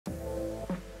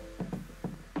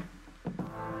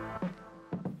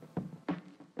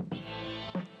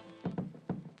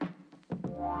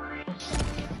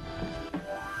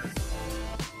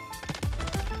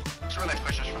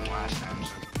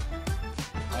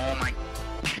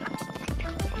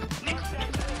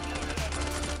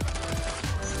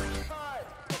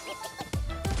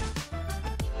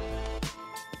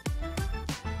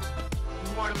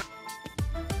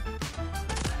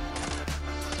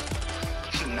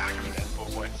back of that poor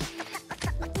boy.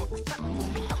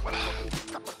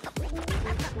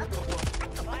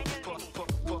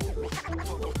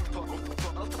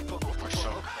 We're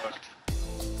so cooked.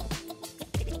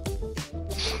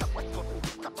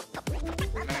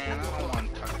 Man, I don't want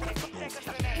to touch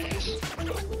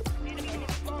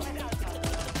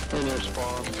In their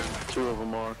spawn, 2 of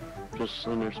them are. Just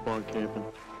in their spawn camping.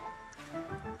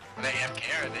 Are they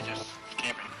AFK or are they just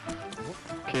camping?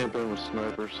 Camping with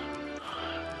snipers.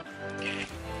 Okay.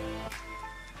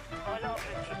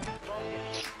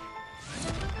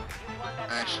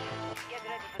 Nice.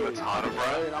 What's hotter, bro?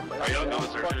 Are y'all going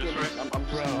searches, right? I'm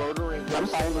just murdering. I'm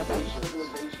civilization.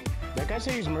 That guy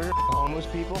said he's murdering homeless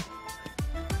people?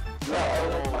 No,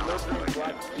 I'm murdering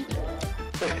black people.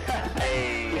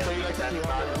 Hey, that's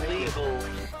not illegal.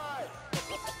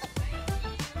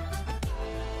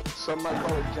 Some might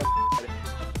call it genocide.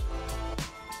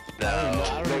 No.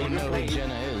 I don't even know who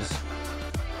Jenna is.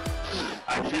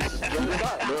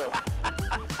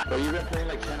 Bro, you've been playing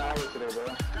like 10 hours today, bro.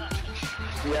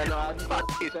 Yeah, no, I've been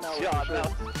 10 hours. John, that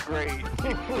was great.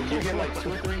 If you get like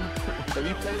 2 or 3,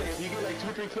 if you get like 2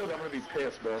 or 3 kills, I'm gonna be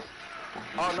pissed, bro.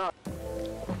 Oh no.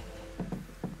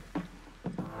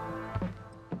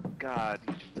 God,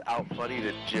 you just out-buddied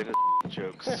a Jenna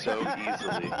joke so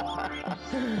easily.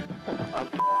 I'm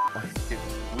f***ing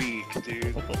weak,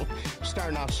 dude.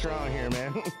 Starting off strong here,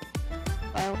 man.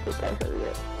 I don't think I heard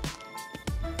it.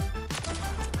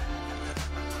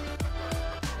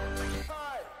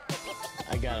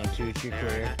 I got him too, it's your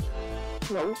career.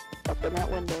 No, up in that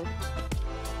window.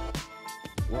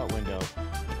 What window?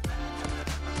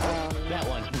 That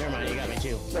one. Never mind, you got me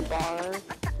too. The bar.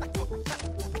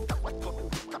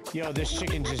 Yo, this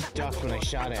chicken just ducked when I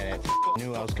shot at it.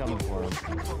 Knew I was coming for him.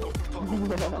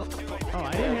 Oh,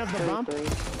 I didn't have the bump?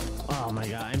 Oh my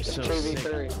god, I'm so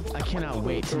sick. I cannot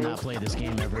wait to not play this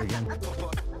game ever again.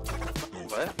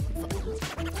 What?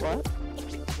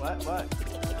 What? What?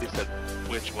 He said,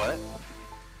 which what?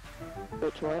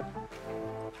 Which what?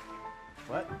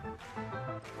 What?